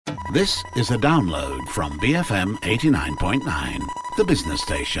This is a download from BFM 89.9, the business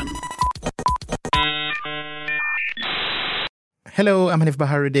station. Hello, I'm Hanif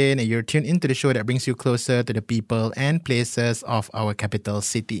Baharuddin, and you're tuned into the show that brings you closer to the people and places of our capital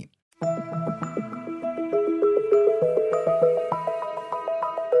city.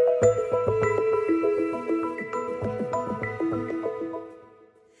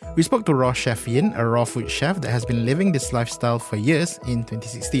 We spoke to Raw Chef Yin, a raw food chef that has been living this lifestyle for years in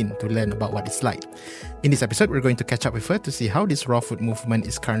 2016 to learn about what it's like. In this episode, we're going to catch up with her to see how this raw food movement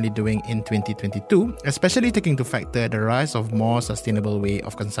is currently doing in 2022, especially taking into factor the rise of more sustainable way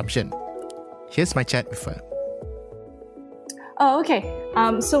of consumption. Here's my chat with her. Oh, okay.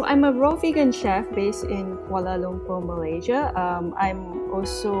 So I'm a raw vegan chef based in Kuala Lumpur, Malaysia. I'm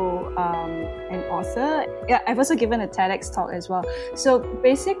also an author. Yeah, I've also given a TEDx talk as well. So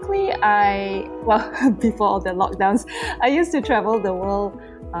basically, before all the lockdowns, I used to travel the world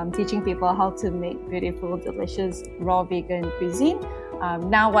teaching people how to make beautiful, delicious, raw vegan cuisine.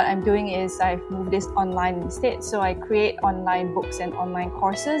 Now what I'm doing is I've moved this online instead. So I create online books and online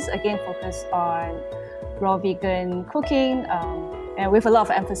courses, again focused on raw vegan cooking, and with a lot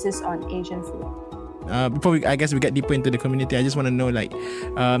of emphasis on Asian food. Before we get deeper into the community, I just want to know,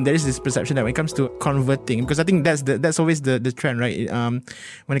 there is this perception that when it comes to converting, because I think that's always the trend, right?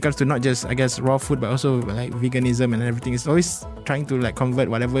 When it comes to not just, raw food, but also like veganism and everything, it's always trying to convert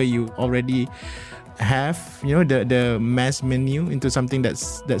whatever you already have, the mass menu into something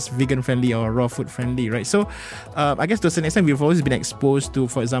that's vegan friendly or raw food friendly, right? So I guess to a certain extent we've always been exposed to,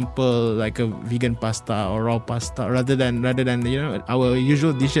 for example, like a vegan pasta or raw pasta rather than our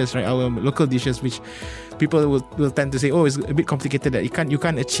usual dishes, right? Our local dishes, which people will tend to say, oh, it's a bit complicated, that you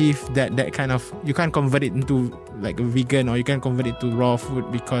can't achieve that kind of, you can't convert it into like a vegan, or you can't convert it to raw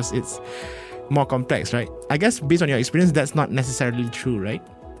food because it's more complex, right? I guess based on your experience, that's not necessarily true, right?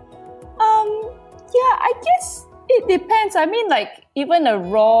 Yeah, I guess it depends. I mean, even a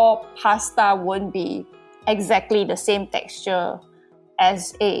raw pasta won't be exactly the same texture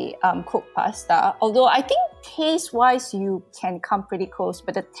as a cooked pasta. Although I think taste-wise, you can come pretty close,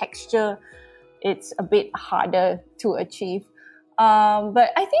 but the texture, it's a bit harder to achieve.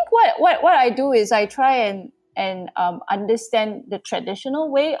 But I think what I do is I try and understand the traditional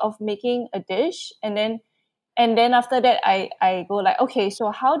way of making a dish, and then after that, I go okay,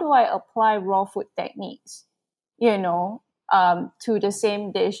 so how do I apply raw food techniques, to the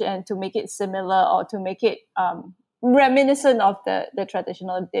same dish and to make it similar, or to make it reminiscent of the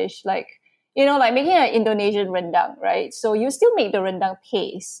traditional dish, making an Indonesian rendang, right? So you still make the rendang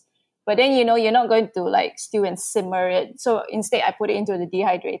paste, but then, you're not going to stew and simmer it. So instead, I put it into the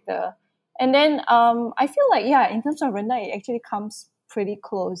dehydrator. And then I feel in terms of rendang, it actually comes pretty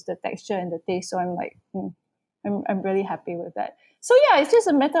close, the texture and the taste. So I'm really happy with that. So yeah, it's just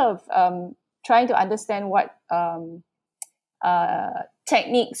a matter of trying to understand what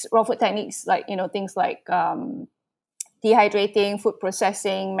techniques, raw food techniques, things like dehydrating, food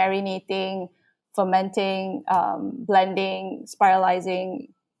processing, marinating, fermenting, blending, spiralizing,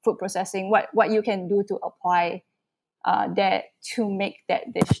 food processing, what you can do to apply that to make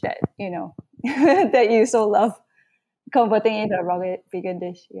that dish that, that you so love, converting it into a raw vegan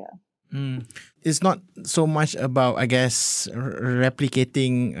dish. Yeah. It's not so much about,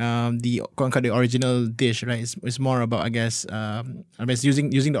 replicating the original dish, right? It's more about, using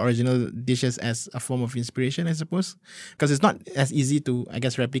the original dishes as a form of inspiration, I suppose, because it's not as easy to,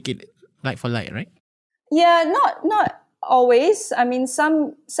 replicate like for like, right? Yeah, not always. I mean,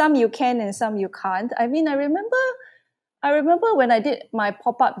 some you can and some you can't. I mean, I remember when I did my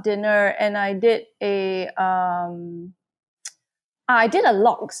pop-up dinner, and I did I did a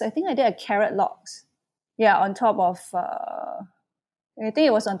lox. I think I did a carrot lox. Yeah, on top of, I think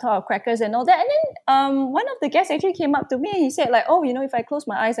it was on top of crackers and all that. And then one of the guests actually came up to me and he said if I closed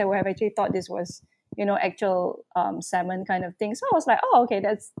my eyes, I would have actually thought this was, actual salmon kind of thing. So I was like, oh, okay,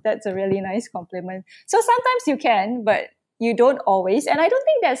 that's a really nice compliment. So sometimes you can, but you don't always. And I don't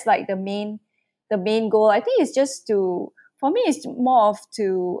think that's the main goal. I think it's just for me, it's more of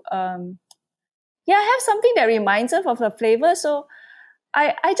to, have something that reminds us of the flavor. So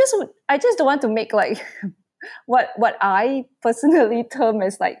I just don't want to make what I personally term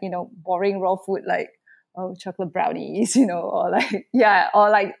as boring raw food, chocolate brownies, or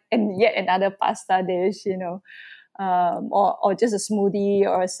and yet another pasta dish, or just a smoothie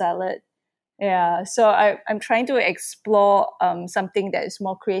or a salad. Yeah, so I'm trying to explore something that is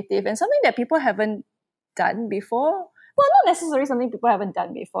more creative and something that people haven't done before. Well, not necessarily something people haven't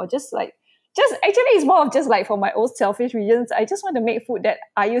done before, just actually it's more of just for my own selfish reasons. I just want to make food that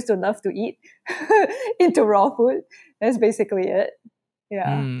I used to love to eat into raw food. That's basically it.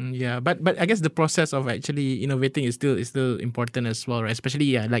 Yeah. Yeah, but I guess the process of actually innovating is still important as well, right?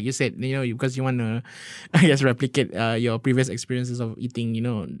 Especially like you said, because you want to, I guess, replicate your previous experiences of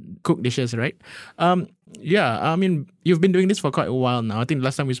eating, cooked dishes, right? Um, yeah, I mean, you've been doing this for quite a while now. I think the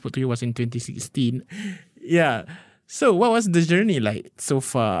last time we spoke to you was in 2016. Yeah. So what was the journey like so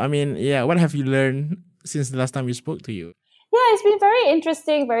far? I mean, yeah, what have you learned since the last time we spoke to you? Yeah, it's been very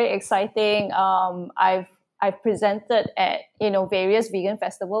interesting, very exciting. I've presented at various vegan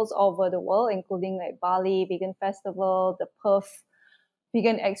festivals all over the world, including like Bali Vegan Festival, the Perth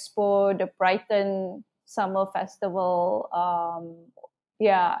Vegan Expo, the Brighton Summer Festival,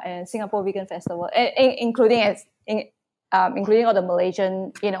 and Singapore Vegan Festival, including all the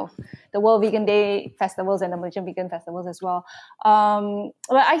Malaysian, the World Vegan Day festivals and the Malaysian Vegan festivals as well. But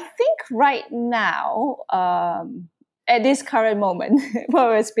I think right now, at this current moment, what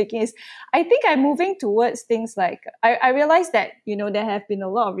we're speaking is, I think I'm moving towards things like I realized that there have been a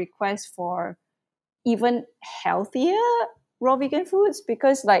lot of requests for even healthier raw vegan foods,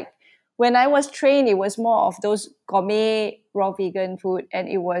 because like when I was trained, it was more of those gourmet raw vegan food, and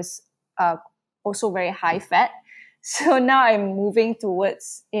it was also very high fat. So now I'm moving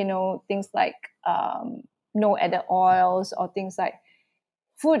towards things like no added oils, or things like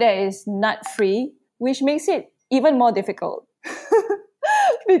food that is nut free, which makes it even more difficult.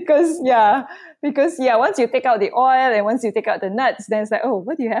 because once you take out the oil and once you take out the nuts, then it's like, oh,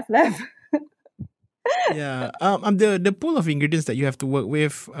 what do you have left? Yeah. The pool of ingredients that you have to work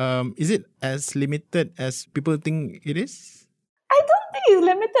with, is it as limited as people think it is? I don't think it's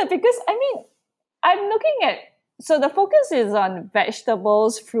limited, because I mean, I'm looking at, so the focus is on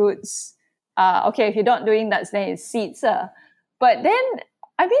vegetables, fruits. Okay, if you're not doing nuts, then it's seeds. But then,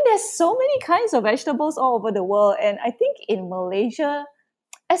 I mean, there's so many kinds of vegetables all over the world. And I think in Malaysia,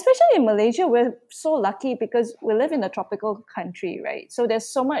 especially in Malaysia, we're so lucky because we live in a tropical country, right? So there's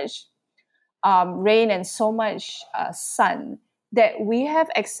so much rain and so much sun that we have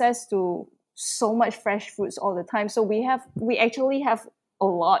access to so much fresh fruits all the time. So we actually have a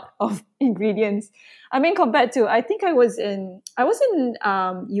lot of ingredients. I mean, compared to, I think I was in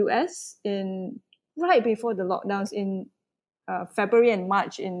US in right before the lockdowns in February and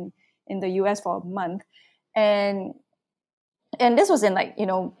March in the US for a month, and this was in like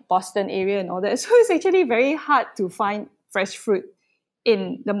Boston area and all that. So it's actually very hard to find fresh fruit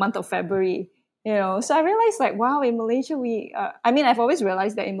in the month of February. So I realized like, wow, in Malaysia I've always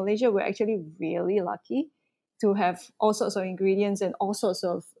realized that in Malaysia we're actually really lucky to have all sorts of ingredients and all sorts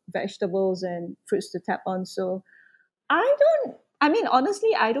of vegetables and fruits to tap on. So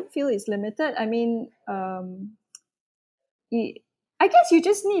honestly, I don't feel it's limited. I mean, I guess you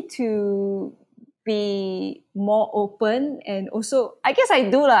just need to be more open, and also I guess I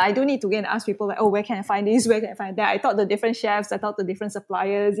do need to go and ask people like, oh, where can I find this, where can I find that. I talk to different chefs, I talk to different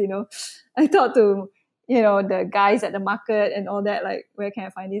suppliers, I talk to the guys at the market and all that, like, where can I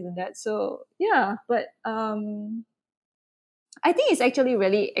find this and that. So yeah, but I think it's actually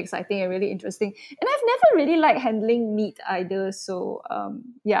really exciting and really interesting, and I've never really liked handling meat either. So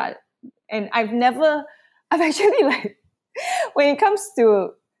and I've actually like, when it comes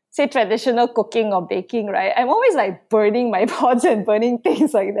to say traditional cooking or baking, right, I'm always like burning my pots and burning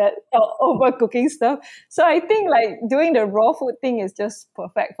things like that, or overcooking stuff. So I think like doing the raw food thing is just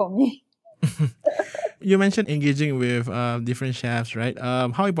perfect for me. You mentioned engaging with different chefs, right?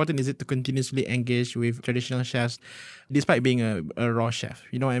 How important is it to continuously engage with traditional chefs, despite being a raw chef?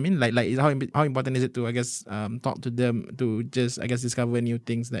 You know what I mean? Like how important is it to, I guess, talk to them to just, I guess, discover new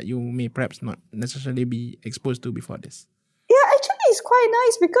things that you may perhaps not necessarily be exposed to before this? Yeah, actually, it's quite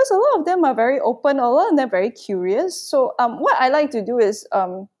nice because a lot of them are very open. A lot of them are very curious. So, what I like to do is,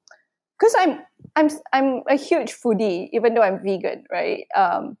 because I'm a huge foodie, even though I'm vegan, right?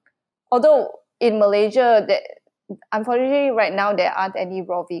 Although in Malaysia, unfortunately, right now there aren't any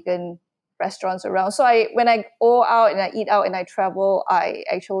raw vegan restaurants around. So when I go out and I eat out and I travel, I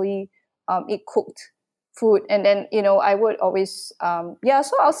actually eat cooked food, and then I would always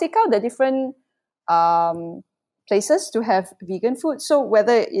So I'll seek out the different places to have vegan food. So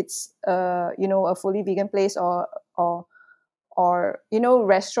whether it's a fully vegan place or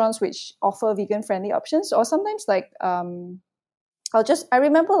restaurants which offer vegan friendly options, or sometimes like I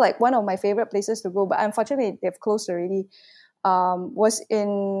remember like one of my favorite places to go, but unfortunately they've closed already, was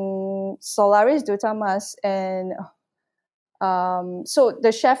in Solaris Dutamas, and so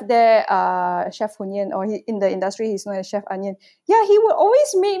the chef there, Chef Hunyan, or in the industry he's known as Chef Onion. Yeah, he would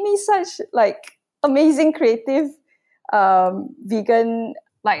always make me such like amazing creative vegan,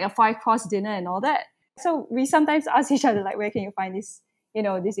 like a 5-course dinner and all that. So we sometimes ask each other like, where can you find this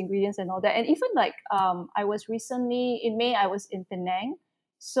these ingredients and all that. And even like, I was recently in May, I was in Penang.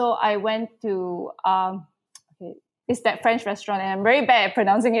 So I went to, okay, it's that French restaurant, and I'm very bad at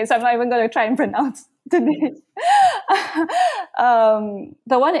pronouncing it, so I'm not even going to try and pronounce the name.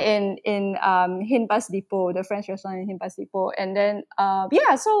 The one in Hinbas Depot, the French restaurant in Hinbas Depot, and then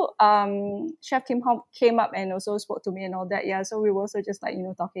so Chef Kim Hong came up and also spoke to me and all that. Yeah, so we were also just like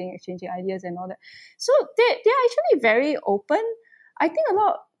talking, exchanging ideas and all that. So they're actually very open. I think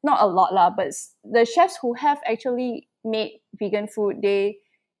not a lot lah, but the chefs who have actually made vegan food, they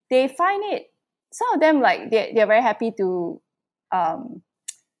find it. Some of them, like, they're very happy to.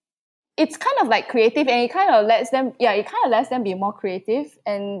 It's kind of like creative, and it kind of lets them be more creative,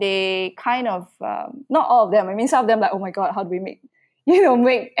 and they kind of not all of them. I mean, some of them like, oh my god, how do we make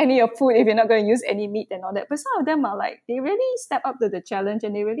any of food if you're not going to use any meat and all that? But some of them are like, they really step up to the challenge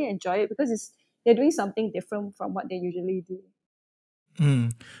and they really enjoy it because they're doing something different from what they usually do.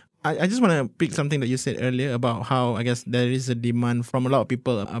 I just want to pick something that you said earlier about how I guess there is a demand from a lot of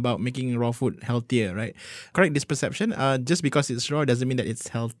people about making raw food healthier, right? Correct this perception. Just because it's raw doesn't mean that it's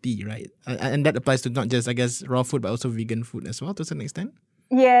healthy, right? And that applies to not just, I guess, raw food, but also vegan food as well to some extent.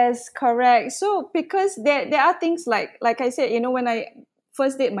 Yes, correct. So because there are things like I said, when I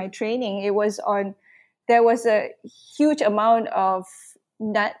first did my training, there was a huge amount of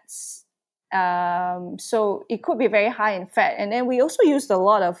nuts. So it could be very high in fat. And then we also used a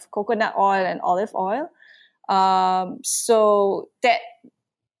lot of coconut oil and olive oil. So that,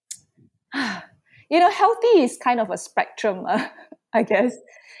 healthy is kind of a spectrum, I guess.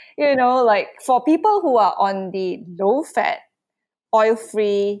 Like for people who are on the low fat,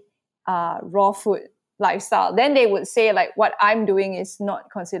 oil-free, raw food lifestyle, then they would say like what I'm doing is not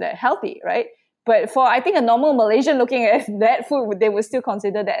considered healthy, right? But for, I think, a normal Malaysian looking at that food, they would still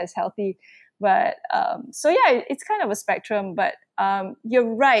consider that as healthy. But it's kind of a spectrum. But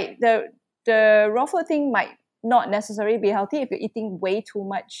you're right. The raw food thing might not necessarily be healthy if you're eating way too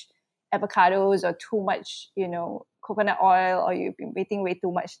much avocados or too much, coconut oil, or you've been eating way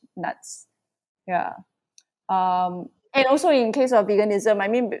too much nuts. Yeah. And also in case of veganism, I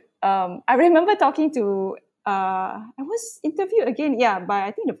mean, I remember talking to, I was interviewed again, by,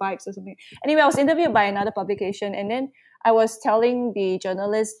 I think, the Vibes or something. Anyway, I was interviewed by another publication, and then I was telling the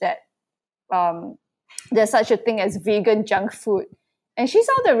journalist that there's such a thing as vegan junk food. And she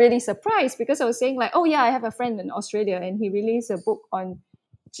sounded really surprised because I was saying like, oh yeah, I have a friend in Australia and he released a book on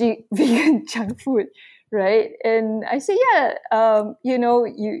vegan junk food, right? And I said,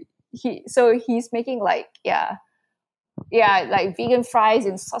 he's making like, like vegan fries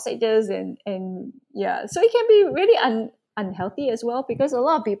and sausages and so it can be really unhealthy as well, because a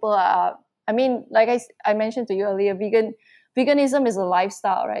lot of people are, I mean, like I mentioned to you earlier, veganism is a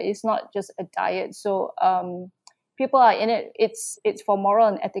lifestyle, right? It's not just a diet. So people are in it, it's for moral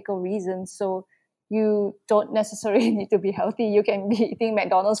and ethical reasons. So you don't necessarily need to be healthy. You can be eating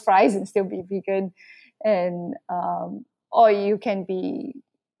McDonald's fries and still be vegan, and or you can go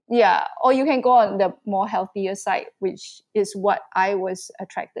on the more healthier side, which is what I was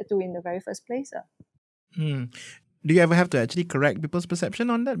attracted to in the very first place. Do you ever have to actually correct people's perception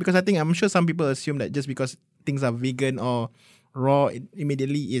on that? Because I'm sure some people assume that just because things are vegan or raw, it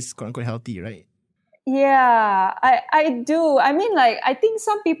immediately is quote unquote healthy, right? Yeah, I do. I mean, like, I think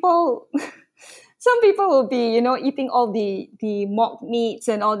some people will be, eating all the mock meats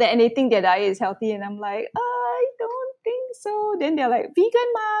and all that, and they think their diet is healthy, and I'm like, I don't think so. Then they're like,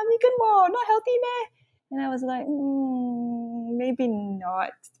 vegan more, not healthy, meh? And I was like, maybe not.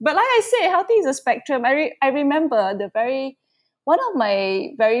 But like I said, healthy is a spectrum. I remember one of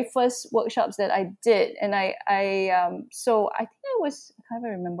my very first workshops that I did, and I think I can't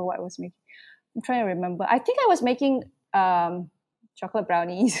even remember what I was making. I'm trying to remember. I think I was making chocolate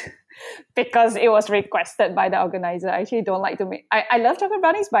brownies because it was requested by the organizer. I actually don't like to make. I love chocolate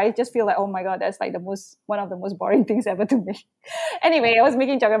brownies, but I just feel like, oh my god, that's like one of the most boring things ever to make. Anyway, I was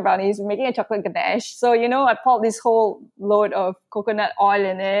making chocolate brownies, making a chocolate ganache. So I poured this whole load of coconut oil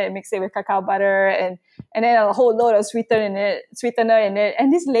in it, mixed it with cacao butter, and then a whole load of sweetener in it.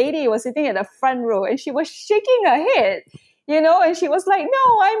 And this lady was sitting at the front row, and she was shaking her head. And she was like,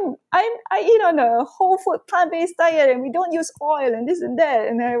 no, I eat on a whole food plant-based diet and we don't use oil and this and that.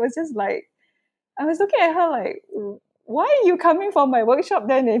 And I was just like, I was looking at her like, why are you coming for my workshop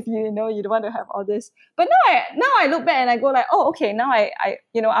then if you don't want to have all this? But now I look back and I go like, oh, okay, now I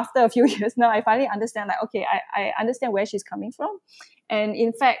after a few years now I finally understand, like, okay, I understand where she's coming from. And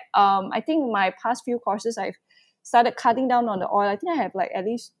in fact, I think my past few courses I've started cutting down on the oil. I think I have like at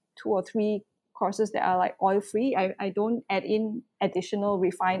least 2 or 3 courses that are like oil free. I don't add in additional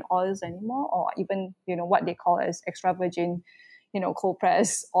refined oils anymore, or even what they call as extra virgin cold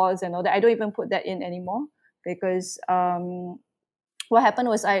press oils and all that. I don't even put that in anymore because what happened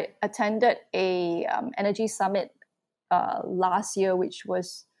was I attended a energy summit last year, which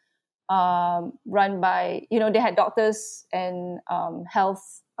was run by, they had doctors and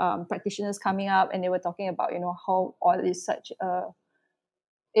health practitioners coming up, and they were talking about, how oil is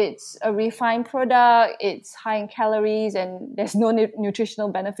it's a refined product, it's high in calories, and there's no nutritional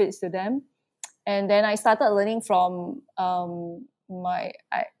benefits to them. And then I started learning from I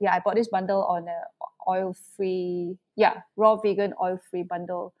bought this bundle on a oil-free, raw vegan oil-free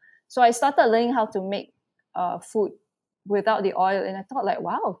bundle. So I started learning how to make food without the oil, and I thought like,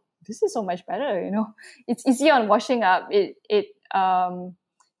 wow, this is so much better. It's easy on washing up.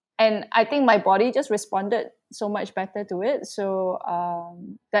 And I think my body just responded so much better to it. So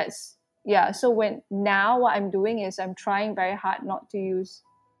So what I'm doing is I'm trying very hard not to use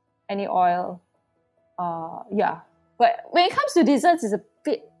any oil. But when it comes to desserts, it's a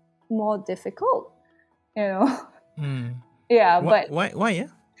bit more difficult, Yeah, but why? Yeah,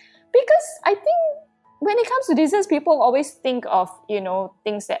 because I think when it comes to desserts, people always think of,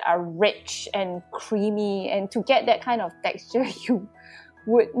 things that are rich and creamy, and to get that kind of texture, you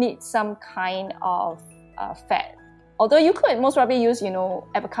would need some kind of fat. Although you could most probably use,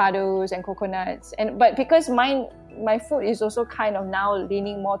 avocados and coconuts, but because my food is also kind of now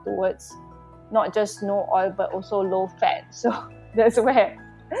leaning more towards not just no oil but also low fat. So that's where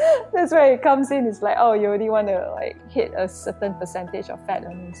it comes in. It's like, oh, you only want to like hit a certain percentage of fat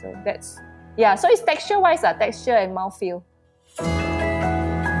only. So that's so it's texture-wise, texture and mouthfeel.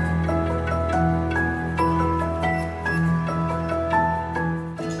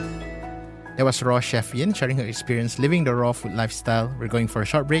 That was Raw Chef Yin sharing her experience living the raw food lifestyle. We're going for a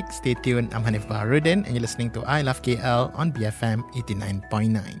short break. Stay tuned. I'm Hanif Baharudin, and you're listening to I Love KL on BFM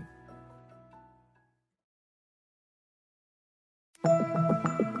 89.9.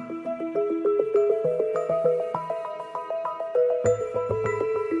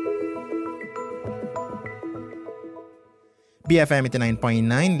 BFM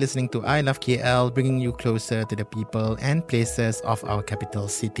 89.9, listening to I Love KL, bringing you closer to the people and places of our capital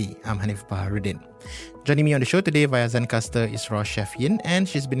city. I'm Hanif Baharudin. Joining me on the show today via Zencaster is Raw Chef Yin, and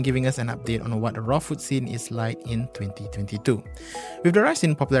she's been giving us an update on what the raw food scene is like in 2022. With the rise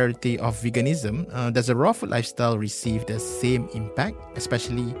in popularity of veganism, does the raw food lifestyle receive the same impact,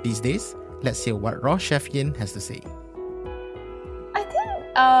 especially these days? Let's hear what Raw Chef Yin has to say. I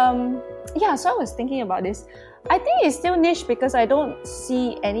think, so I was thinking about this. I think it's still niche because I don't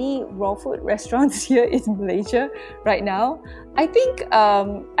see any raw food restaurants here in Malaysia right now. I think, I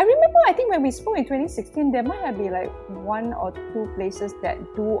remember when we spoke in 2016, there might have been like 1 or 2 places that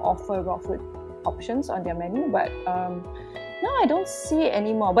do offer raw food options on their menu, but no, I don't see it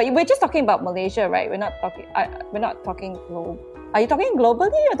anymore. But we're just talking about Malaysia, right? We're not talking global. Are you talking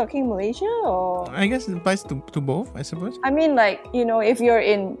globally or talking Malaysia? Or I guess it applies to both, I suppose. I mean, like, if you're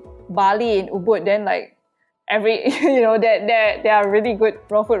in Bali, in Ubud, then like, there are really good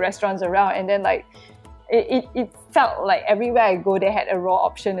raw food restaurants around, and then like it felt like everywhere I go they had a raw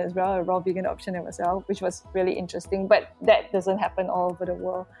option as well, a raw vegan option as well, which was really interesting. But that doesn't happen all over the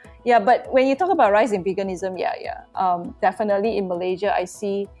world. But when you talk about rise in veganism, definitely in Malaysia I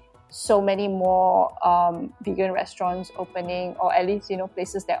see so many more vegan restaurants opening, or at least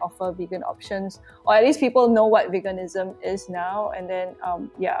places that offer vegan options, or at least people know what veganism is now. And then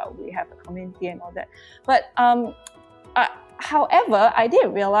we have a community and all that. But however, I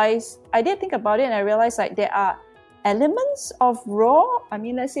did think about it, and I realized like there are elements of raw. I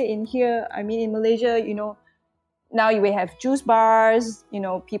mean, let's say in Malaysia, now we have juice bars.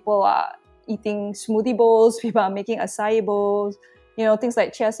 People are eating smoothie bowls. People are making acai bowls. Things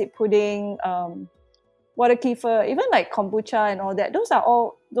like chia seed pudding, water kefir, even like kombucha and all that. Those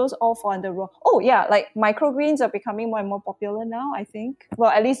all fall under raw. Oh yeah, like microgreens are becoming more and more popular now, I think. Well,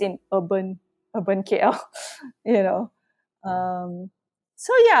 at least in urban KL,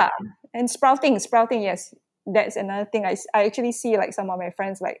 So yeah, and sprouting, yes, that's another thing. I actually see like some of my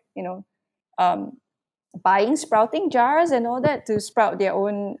friends like, buying sprouting jars and all that to sprout their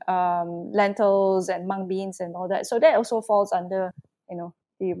own lentils and mung beans and all that. So that also falls under,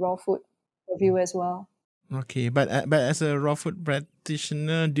 the raw food review as well. Okay, but as a raw food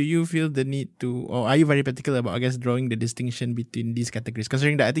practitioner, do you feel the need to, or are you very particular about, I guess, drawing the distinction between these categories?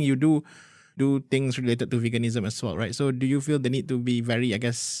 Considering that I think you do things related to veganism as well, right? So do you feel the need to be very, I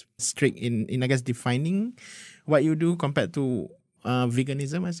guess, strict in I guess, defining what you do compared to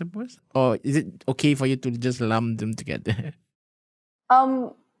veganism, I suppose? Or is it okay for you to just lump them together?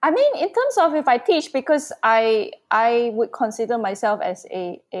 I mean, in terms of if I teach, because I would consider myself as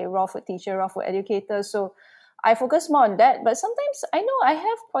a raw food teacher, raw food educator. So I focus more on that. But sometimes I know I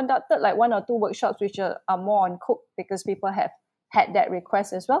have conducted like 1 or 2 workshops which are more on cook because people have had that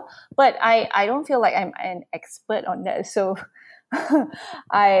request as well. But I don't feel like I'm an expert on that. So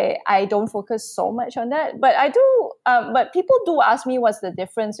I don't focus so much on that. But I do but people do ask me what's the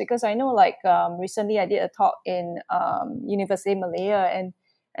difference, because I know like recently I did a talk in University Malaya,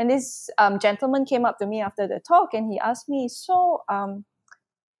 and this gentleman came up to me after the talk and he asked me, so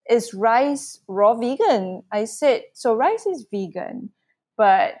is rice raw vegan? I said, so rice is vegan,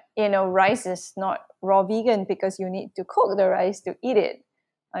 but rice is not raw vegan because you need to cook the rice to eat it.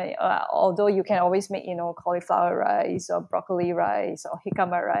 Although you can always make, cauliflower rice or broccoli rice or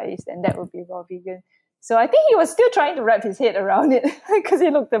jicama rice, and that would be raw vegan. So I think he was still trying to wrap his head around it because he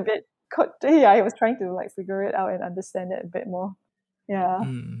looked a bit, yeah, he was trying to like figure it out and understand it a bit more. Yeah.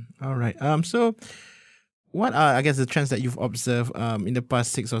 All right. So what are, I guess, the trends that you've observed in the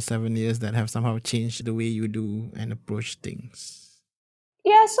past 6 or 7 years that have somehow changed the way you do and approach things?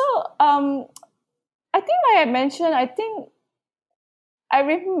 Yeah, so I think like I mentioned, I think I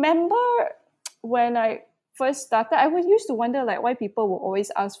remember when I first started, I was used to wonder like why people would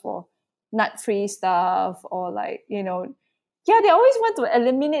always ask for nut-free stuff, or like, they always want to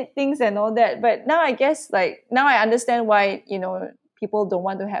eliminate things and all that. But now I guess like now I understand why, people don't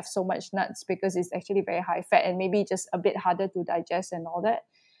want to have so much nuts, because it's actually very high fat and maybe just a bit harder to digest and all that.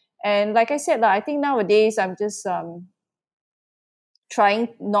 And like I said, like, I think nowadays I'm just trying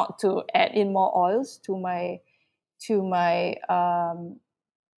not to add in more oils to my to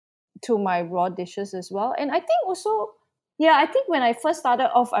my raw dishes as well. And I think also, yeah, I think when I first started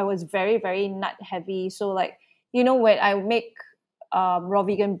off, I was very, very nut heavy. So like, when I make raw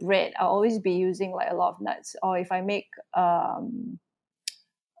vegan bread, I'll always be using like a lot of nuts. Or if I make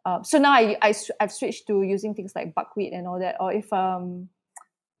so now I've switched to using things like buckwheat and all that. Or if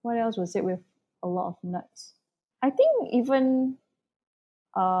what else was it with a lot of nuts? I think even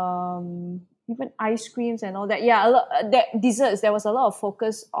ice creams and all that. Yeah, desserts. There was a lot of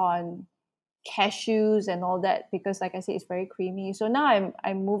focus on cashews and all that, because like I said, it's very creamy. So now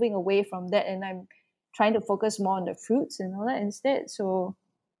I'm moving away from that, and I'm trying to focus more on the fruits and all that instead. So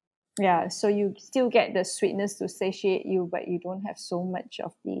yeah, so you still get the sweetness to satiate you, but you don't have so much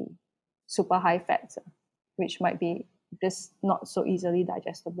of the super high fats, which might be just not so easily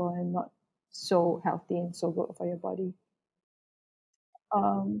digestible and not so healthy and so good for your body.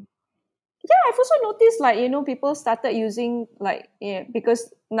 Yeah, I've also noticed like, people started using like,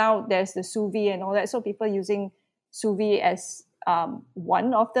 because now there's the sous vide and all that. So people using sous vide as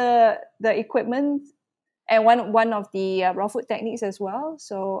one of the equipment, and one of the raw food techniques as well.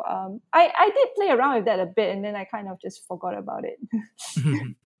 So I did play around with that a bit, and then I kind of just forgot about it.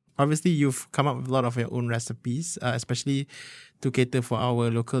 Obviously, you've come up with a lot of your own recipes, especially to cater for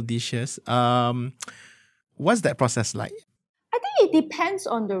our local dishes. What's that process like? I think it depends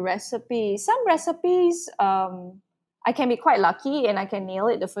on the recipe. Some recipes, I can be quite lucky and I can nail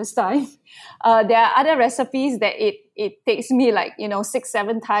it the first time. There are other recipes that it takes me like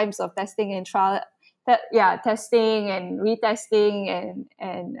 6-7 times of testing and trial. Testing and retesting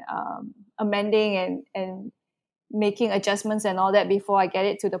and amending and making adjustments and all that before I get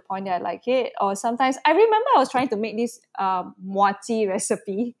it to the point that I like it. Or sometimes I remember I was trying to make this mochi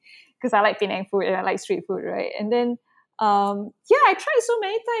recipe because I like Penang food and I like street food, right? And then I tried so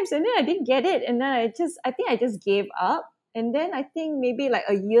many times and then I didn't get it, and then I think I just gave up. And then I think maybe like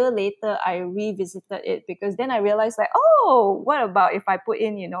a year later I revisited it, because then I realized like, oh, what about if I put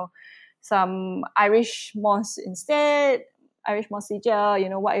in some Irish moss instead, Irish mossy gel.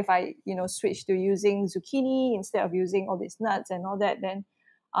 What if I switch to using zucchini instead of using all these nuts and all that? Then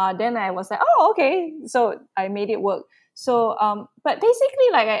I was like, oh, okay, so I made it work. So but basically,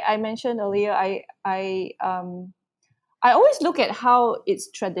 like I mentioned earlier, I always look at how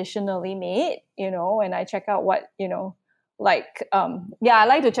it's traditionally made, and I check out what, I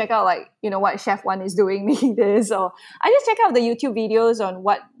like to check out like, what chef one is doing making this, or I just check out the YouTube videos on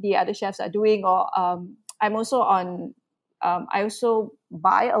what the other chefs are doing, or I'm also on, I also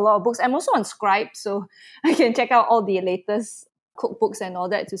buy a lot of books. I'm also on Scribe, so I can check out all the latest cookbooks and all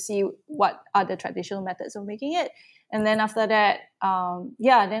that to see what are the traditional methods of making it. And then after that,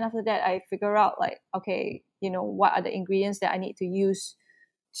 I figure out like, okay, what are the ingredients that I need to use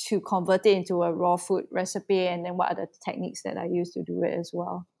to convert it into a raw food recipe, and then what are the techniques that I use to do it as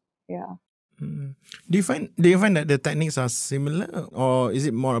well. Yeah. Do you find that the techniques are similar, or is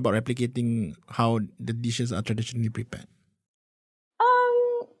it more about replicating how the dishes are traditionally prepared?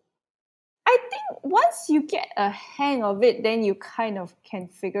 I think once you get a hang of it, then you kind of can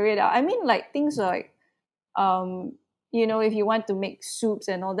figure it out. I mean, like things like, if you want to make soups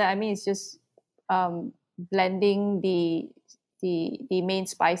and all that, I mean, it's just blending the main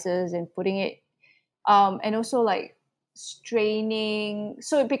spices and putting it, and also like straining.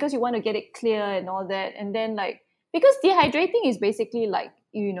 So because you want to get it clear and all that, and then like because dehydrating is basically like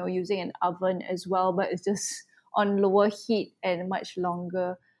using an oven as well, but it's just on lower heat and much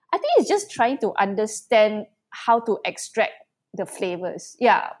longer. I think it's just trying to understand how to extract the flavors.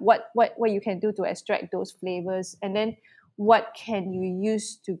 Yeah, what you can do to extract those flavors, and then what can you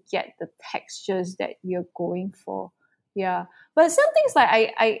use to get the textures that you're going for. Yeah, but some things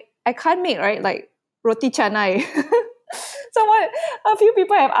like I can't make, right, like roti canai. Someone, a few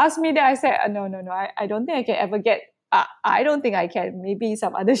people have asked me that. I said, no, I don't think I can ever get. I don't think I can. Maybe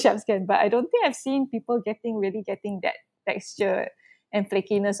some other chefs can, but I don't think I've seen people really getting that texture and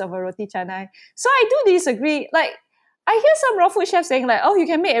flakiness of a roti canai. So I do disagree. Like, I hear some raw food chefs saying like, "Oh, you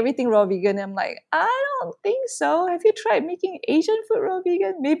can make everything raw vegan." I'm like, I don't think so. Have you tried making Asian food raw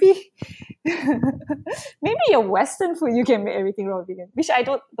vegan? Maybe, maybe your Western food you can make everything raw vegan, which I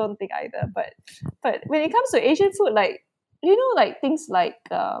don't think either. But when it comes to Asian food, like like things like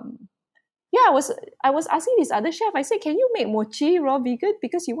yeah, I was asking this other chef. I said, "Can you make mochi raw vegan?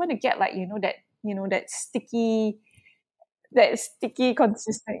 Because you want to get like that sticky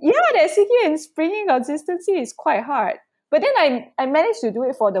consistent. Yeah, that sticky and springy consistency is quite hard. But then I managed to do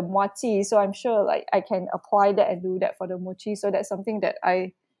it for the mochi, so I'm sure like I can apply that and do that for the mochi. So that's something that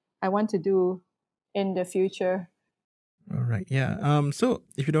I want to do in the future. All right. Yeah. So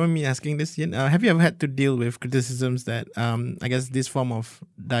if you don't mind me asking this, Yin, have you ever had to deal with criticisms that I guess this form of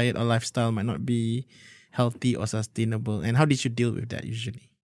diet or lifestyle might not be healthy or sustainable, and how did you deal with that usually?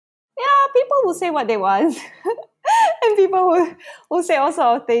 Yeah, people will say what they want, and people will say all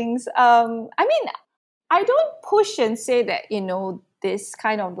sort of things. I mean, I don't push and say that this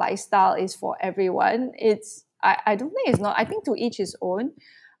kind of lifestyle is for everyone. I don't think it's not. I think to each his own.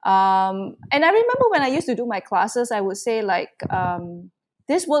 And I remember when I used to do my classes, I would say like,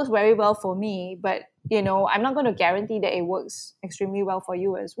 this works very well for me, but I'm not going to guarantee that it works extremely well for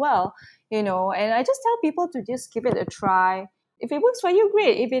you as well. And I just tell people to just give it a try. If it works for you,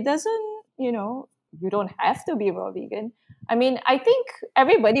 great. If it doesn't, you don't have to be raw vegan. I mean, I think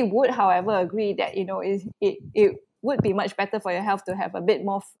everybody would, however, agree that it would be much better for your health to have a bit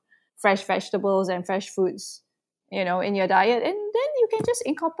more fresh vegetables and fresh foods, in your diet, and then you can just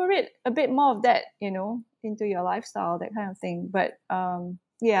incorporate a bit more of that, into your lifestyle, that kind of thing. But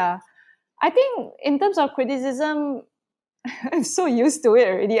yeah, I think in terms of criticism, I'm so used to it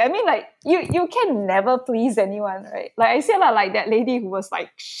already. I mean, like you can never please anyone, right? Like I said, like that lady who was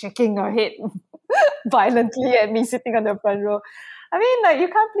like shaking her head violently at me sitting on the front row. I mean, like you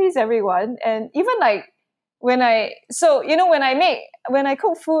can't please everyone, and even like when I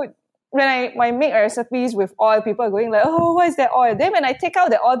cook food, when I make recipes with oil, people are going like, "Oh, what is that oil?" Then when I take out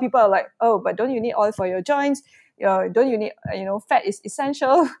the oil, people are like, "Oh, but don't you need oil for your joints? Don't you need fat is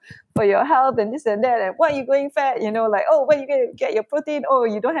essential for your health and this and that, and why are you going fat? Like, oh, where you going to get your protein? Oh,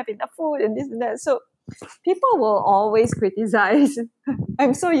 you don't have enough food and this and that." So people will always criticize.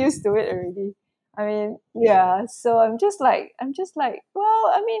 I'm so used to it already. I mean, yeah. So I'm just like,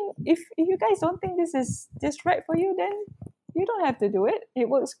 well, I mean, if you guys don't think this is just right for you, then you don't have to do it. It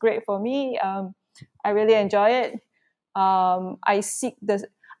works great for me. I really enjoy it. I seek the.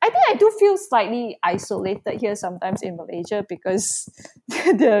 I think I do feel slightly isolated here sometimes in Malaysia because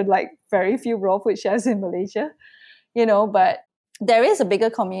there are like very few raw food chefs in Malaysia, but there is a bigger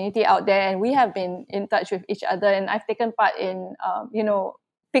community out there, and we have been in touch with each other, and I've taken part in,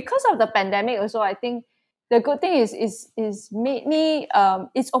 because of the pandemic also. I think the good thing is made me,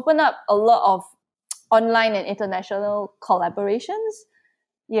 it's opened up a lot of online and international collaborations.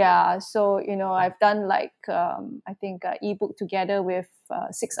 Yeah, so I've done like, I think ebook together with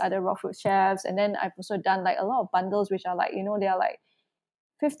 6 other raw food chefs, and then I've also done like a lot of bundles which are like, they are like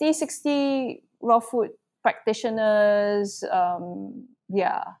 50, 60 raw food practitioners,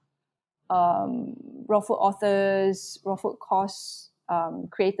 yeah, raw food authors, raw food course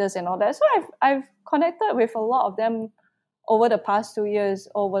creators, and all that. So I've connected with a lot of them over the past 2 years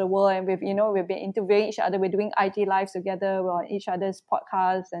over the world, and we've been interviewing each other. We're doing IG lives together. We're on each other's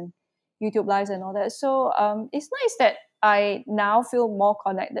podcasts and YouTube lives and all that. So it's nice that I now feel more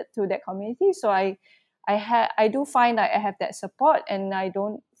connected to that community. So I do find that I have that support, and I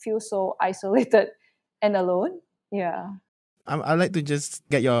don't feel so isolated and alone. Yeah. I'd like to just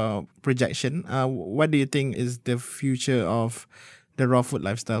get your projection. What do you think is the future of the raw food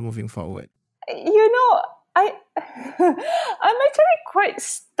lifestyle moving forward? I I'm actually quite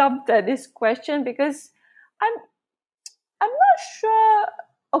stumped at this question because I'm I'm not sure.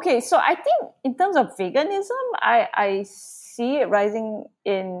 Okay, so I think in terms of veganism, I see it rising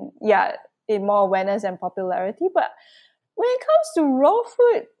in, yeah, in more awareness and popularity. But when it comes to raw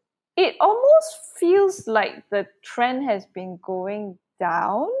food, it almost feels like the trend has been going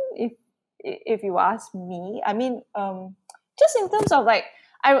down. If you ask me, I mean, just in terms of like,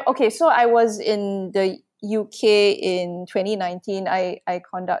 so I was in the UK in 2019. I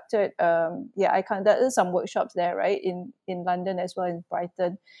conducted some workshops there, right, in London as well, in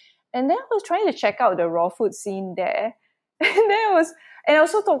Brighton. And then I was trying to check out the raw food scene there. And I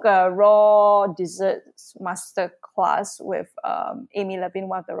also took a raw desserts master class with Amy Levin,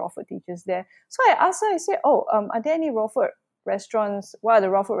 one of the raw food teachers there. So I asked her, I said, are there any raw food restaurants? What are the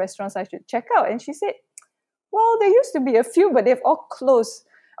raw food restaurants I should check out? And she said, well, there used to be a few, but they've all closed.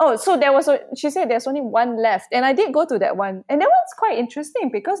 Oh, so she said there's only one left. And I did go to that one. And that one's quite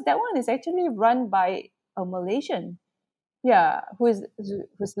interesting because that one is actually run by a Malaysian. Yeah, who's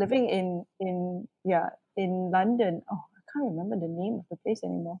living in London. Oh, I can't remember the name of the place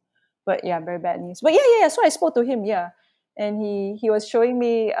anymore. But yeah, very bad news. But yeah. So I spoke to him, and he was showing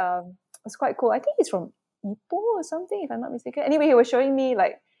me. It's quite cool. I think he's from Ipoh or something, if I'm not mistaken. Anyway, he was showing me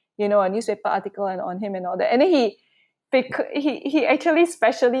like a newspaper article on him and all that. And then he actually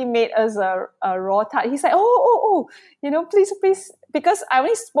specially made us a raw tart. He's like, please, because I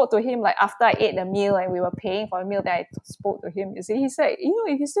only spoke to him like after I ate the meal and we were paying for a meal that I spoke to him. You see, he said,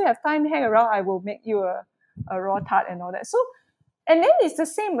 if you still have time, hang around, I will make you a raw tart and all that. So, and then it's the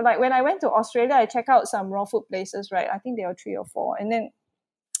same. Like when I went to Australia, I checked out some raw food places, right? I think there were 3 or 4. And then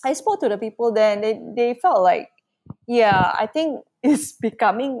I spoke to the people there and they felt like, I think it's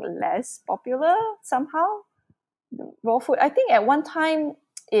becoming less popular somehow. Raw food. I think at one time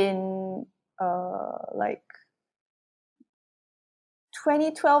in like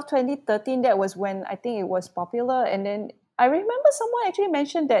 2012, 2013, that was when I think it was popular. And then I remember someone actually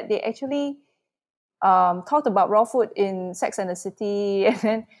mentioned that they actually talked about raw food in Sex and the City,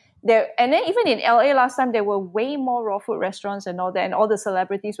 and then even in LA last time there were way more raw food restaurants and all that, and all the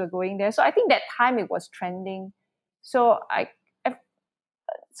celebrities were going there. So I think that time it was trending. So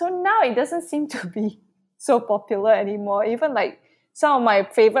so now it doesn't seem to be so popular anymore. Even like some of my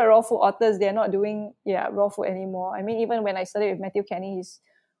favorite raw food authors, they're not doing raw food anymore. I mean, even when I studied with Matthew Kenny,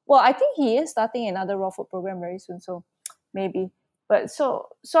 I think he is starting another raw food program very soon. So maybe, but so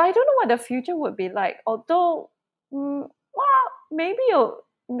I don't know what the future would be like. Although, maybe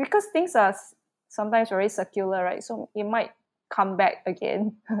because things are sometimes very circular, right? So it might come back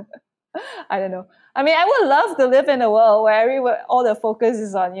again. I don't know. I mean, I would love to live in a world where all the focus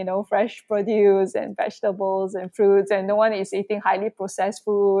is on, fresh produce and vegetables and fruits, and no one is eating highly processed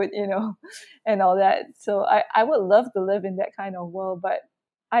food, and all that. So I would love to live in that kind of world, but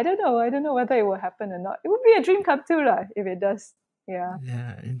I don't know. I don't know whether it will happen or not. It would be a dream come true, if it does. Yeah.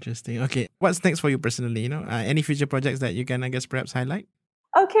 Yeah, interesting. Okay. What's next for you personally? Any future projects that you can, I guess, perhaps highlight?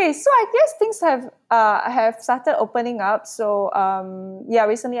 Okay, so I guess things have started opening up. So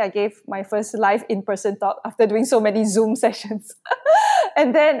recently I gave my first live in-person talk after doing so many Zoom sessions.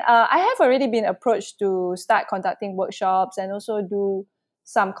 And then I have already been approached to start conducting workshops and also do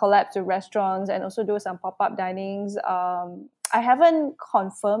some collabs with restaurants and also do some pop-up dinings. I haven't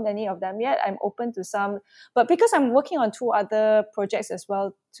confirmed any of them yet. I'm open to some, but because I'm working on 2 other projects as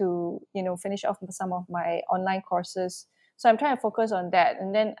well to, finish off some of my online courses. So I'm trying to focus on that,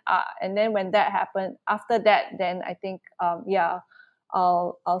 and then when that happens, after that, then I think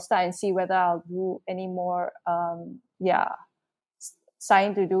I'll start and see whether I'll do any more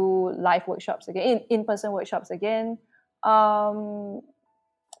starting to do live workshops again, in-person workshops again.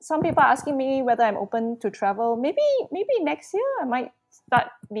 Some people are asking me whether I'm open to travel. Maybe next year I might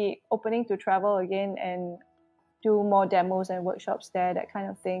be opening to travel again and do more demos and workshops there, that kind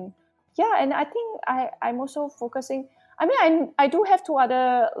of thing. Yeah, and I think I'm also focusing. I mean, I do have 2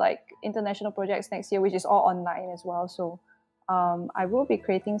 other like international projects next year, which is all online as well. So I will be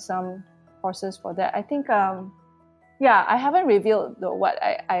creating some courses for that. I think, I haven't revealed what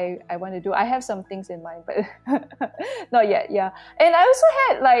I want to do. I have some things in mind, but not yet. Yeah. And I also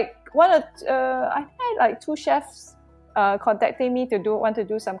had like I had like 2 chefs contacting me to want to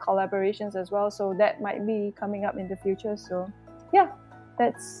do some collaborations as well. So that might be coming up in the future. So yeah,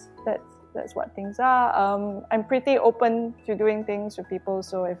 that's what things are. I'm pretty open to doing things with people.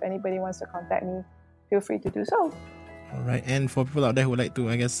 So if anybody wants to contact me, feel free to do so. All right. And for people out there who would like to,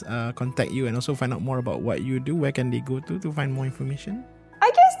 I guess, contact you and also find out more about what you do, where can they go to find more information?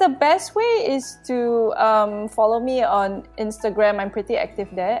 I guess the best way is to follow me on Instagram. I'm pretty active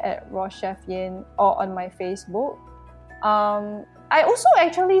there at Raw Chef Yin, or on my Facebook. I also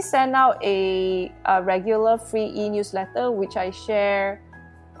actually send out a regular free e-newsletter, which I share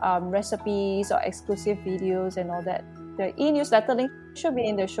recipes or exclusive videos and all that The e-newsletter link should be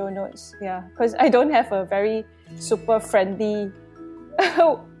in the show notes. Yeah, because I don't have a very super friendly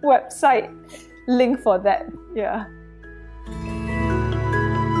website link for that. Yeah.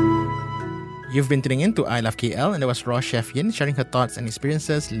 You've been tuning in to I Love KL, and that was Raw Chef Yin sharing her thoughts and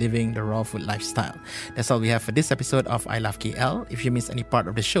experiences living the raw food lifestyle. That's all we have for this episode of I Love KL. If you missed any part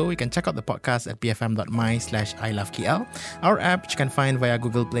of the show, you can check out the podcast at bfm.my/ilovekl, our app which you can find via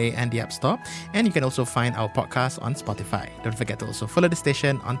Google Play and the App Store, and you can also find our podcast on Spotify. Don't forget to also follow the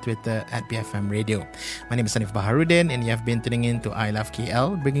station on Twitter at BFM Radio. My name is Sanif Baharudin, and you have been tuning in to I Love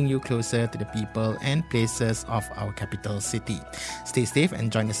KL, bringing you closer to the people and places of our capital city. Stay safe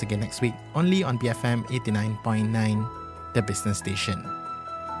and join us again next week, only on BFM 89.9, the business station.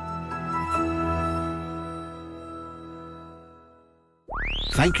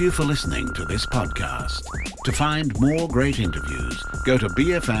 Thank you for listening to this podcast. To find more great interviews, go to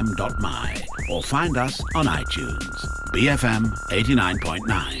bfm.my or find us on iTunes. BFM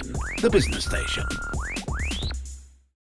 89.9, the business station.